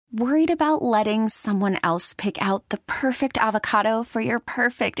Worried about letting someone else pick out the perfect avocado for your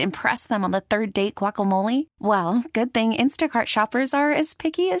perfect impress them on the third date guacamole? Well, good thing Instacart shoppers are as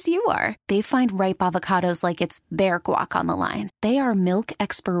picky as you are. They find ripe avocados like it's their guac on the line. They are milk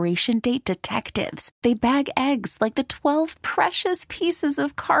expiration date detectives. They bag eggs like the 12 precious pieces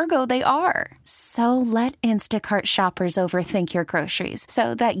of cargo they are. So let Instacart shoppers overthink your groceries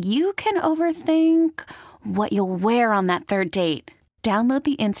so that you can overthink what you'll wear on that third date. Download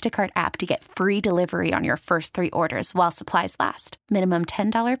the Instacart app to get free delivery on your first 3 orders while supplies last. Minimum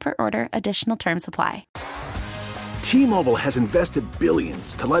 $10 per order. Additional terms apply. T-Mobile has invested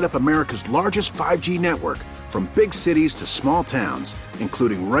billions to light up America's largest 5G network, from big cities to small towns,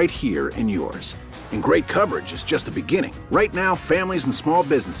 including right here in yours. And great coverage is just the beginning. Right now, families and small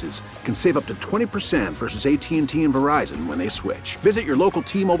businesses can save up to 20% versus AT&T and Verizon when they switch. Visit your local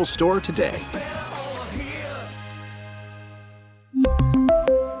T-Mobile store today.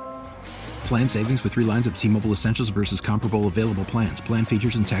 Plan savings with 3 lines of T-Mobile Essentials versus comparable available plans. Plan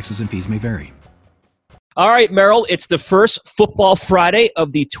features and taxes and fees may vary. All right, Merrill, it's the first Football Friday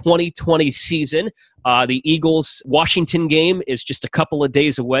of the 2020 season. The Eagles-Washington game is just a couple of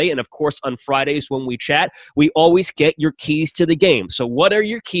days away. And, of course, on Fridays when we chat, we always get your keys to the game. So what are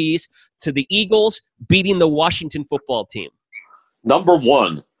your keys to the Eagles beating the Washington football team? Number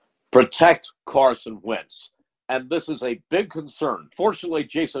 1, protect Carson Wentz. And this is a big concern. Fortunately,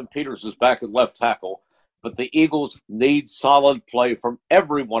 Jason Peters is back at left tackle, but the Eagles need solid play from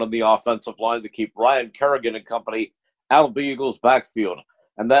everyone in the offensive line to keep Ryan Kerrigan and company out of the Eagles' backfield.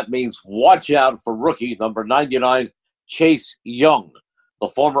 And that means watch out for rookie number 99, Chase Young. The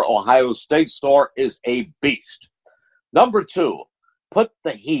former Ohio State star is a beast. Number 2, put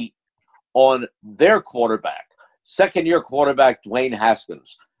the heat on their quarterback, second-year quarterback Dwayne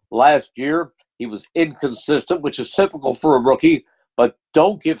Haskins. Last year, he was inconsistent, which is typical for a rookie, but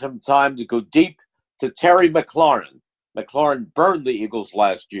don't give him time to go deep to Terry McLaurin. McLaurin burned the Eagles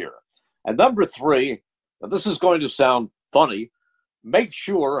last year. And number 3, now this is going to sound funny, make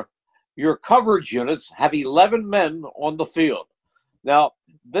sure your coverage units have 11 men on the field. Now,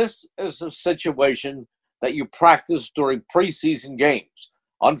 this is a situation that you practice during preseason games.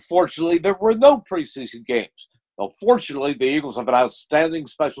 Unfortunately, there were no preseason games. Well, fortunately, the Eagles have an outstanding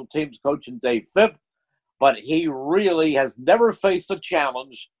special teams coach in Dave Phipp, but he really has never faced a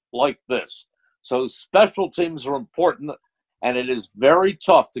challenge like this. So special teams are important, and it is very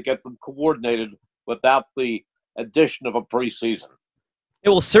tough to get them coordinated without the addition of a preseason. It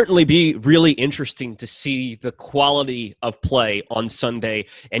will certainly be really interesting to see the quality of play on Sunday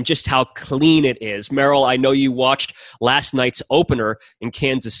and just how clean it is. Merrill, I know you watched last night's opener in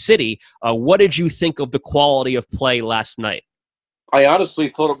Kansas City. What did you think of the quality of play last night? I honestly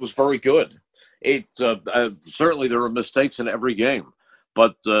thought it was very good. Certainly there were mistakes in every game,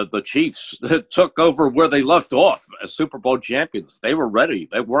 but the Chiefs took over where they left off as Super Bowl champions. They were ready.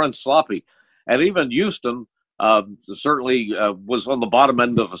 They weren't sloppy. And even Houston certainly was on the bottom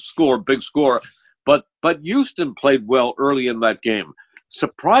end of a score, big score. But Houston played well early in that game.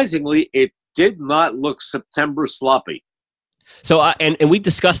 Surprisingly, it did not look September sloppy. So, and we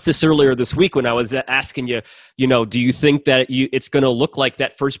discussed this earlier this week when I was asking you, do you think that it's going to look like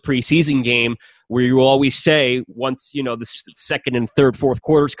that first preseason game where you always say once, the second and third, fourth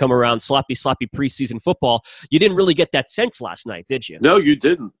quarters come around, sloppy preseason football? You didn't really get that sense last night, did you? No, you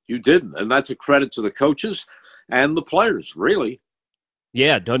didn't. You didn't. And that's a credit to the coaches and the players, really.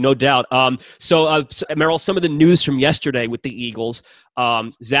 Yeah, no doubt. So, Merrill, some of the news from yesterday with the Eagles,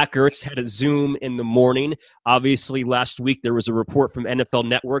 Zach Ertz had a Zoom in the morning. Obviously, last week there was a report from NFL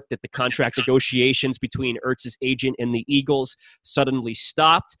Network that the contract negotiations between Ertz's agent and the Eagles suddenly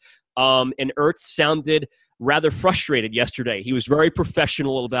stopped. And Ertz sounded rather frustrated yesterday. He was very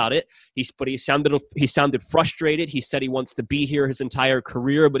professional about it. He sounded frustrated. He said he wants to be here his entire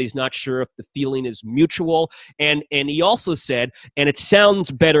career, but he's not sure if the feeling is mutual. And he also said, and it sounds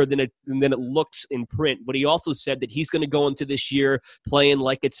better than it looks in print, but he also said that he's going to go into this year playing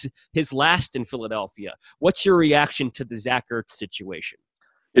like it's his last in Philadelphia. What's your reaction to the Zach Ertz situation?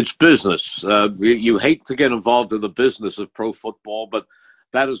 It's business. You hate to get involved in the business of pro football, but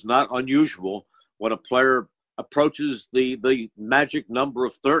that is not unusual when a player approaches the magic number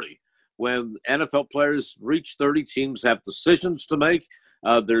of 30. When NFL players reach 30, teams have decisions to make.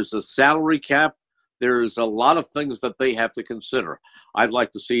 There's a salary cap. There's a lot of things that they have to consider. I'd like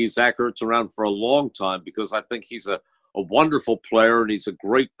to see Zach Ertz around for a long time because I think he's a wonderful player and he's a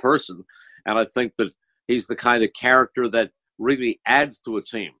great person. And I think that he's the kind of character that really adds to a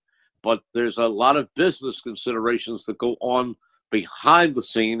team. But there's a lot of business considerations that go on behind the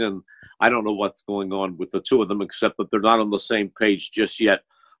scene, and I don't know what's going on with the two of them except that they're not on the same page just yet.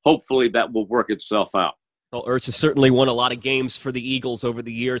 hopefully that will work itself out. Well, Ertz has certainly won a lot of games for the Eagles over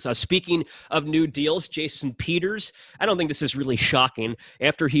the years. Speaking of new deals, Jason Peters, I don't think this is really shocking.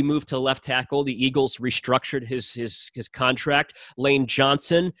 After he moved to left tackle, the Eagles restructured his contract. Lane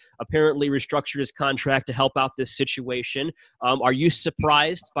Johnson apparently restructured his contract to help out this situation. Are you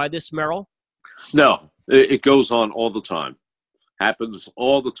surprised by this, Merrill? No, it goes on all the time. Happens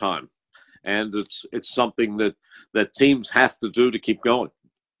all the time. And it's something that teams have to do to keep going.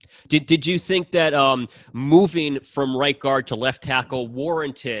 Did you think that moving from right guard to left tackle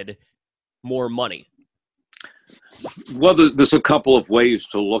warranted more money? Well, there's a couple of ways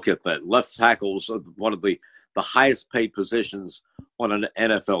to look at that. Left tackles are one of the highest paid positions on an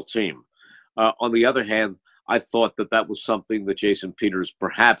NFL team. On the other hand, I thought that was something that Jason Peters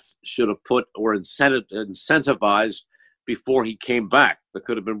perhaps should have put or incentivized before he came back. That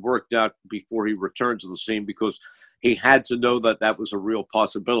could have been worked out before he returned to the scene, because he had to know that was a real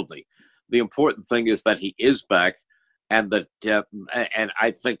possibility. The important thing is that he is back, and that and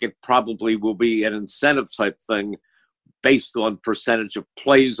I think it probably will be an incentive type thing based on percentage of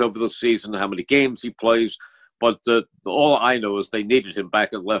plays over the season, how many games he plays. But all I know is they needed him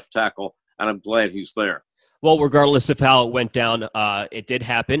back at left tackle, and I'm glad he's there. Well, regardless of how it went down, it did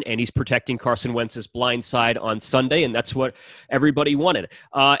happen, and he's protecting Carson Wentz's blind side on Sunday, and that's what everybody wanted.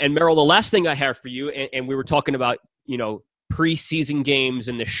 And Merrill, the last thing I have for you, and we were talking about, preseason games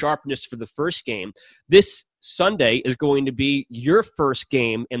and the sharpness for the first game. This Sunday is going to be your first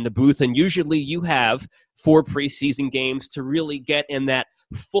game in the booth, and usually you have 4 preseason games to really get in that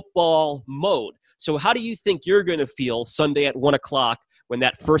football mode. So how do you think you're going to feel Sunday at 1 o'clock when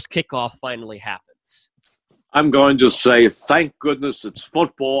that first kickoff finally happens? I'm going to say, thank goodness it's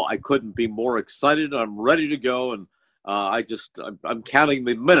football. I couldn't be more excited. I'm ready to go, and I'm counting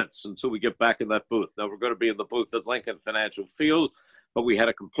the minutes until we get back in that booth. Now, we're going to be in the booth at Lincoln Financial Field, but we had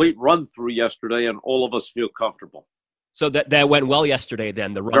a complete run-through yesterday, and all of us feel comfortable. So that went well yesterday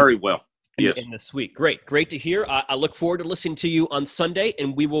then, the run. Very well, yes. In this week. Great to hear. I look forward to listening to you on Sunday,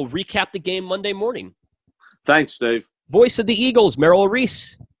 and we will recap the game Monday morning. Thanks, Dave. Voice of the Eagles, Merrill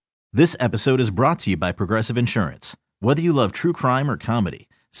Reese. This episode is brought to you by Progressive Insurance. Whether you love true crime or comedy,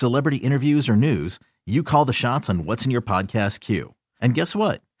 celebrity interviews or news, you call the shots on what's in your podcast queue. And guess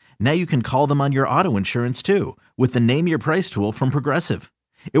what? Now you can call them on your auto insurance too, with the Name Your Price tool from Progressive.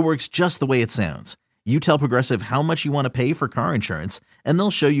 It works just the way it sounds. You tell Progressive how much you want to pay for car insurance, and they'll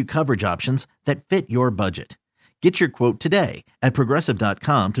show you coverage options that fit your budget. Get your quote today at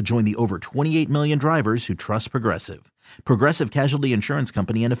Progressive.com to join the over 28 million drivers who trust Progressive. Progressive Casualty Insurance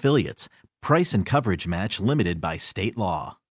Company and Affiliates. Price and coverage match limited by state law.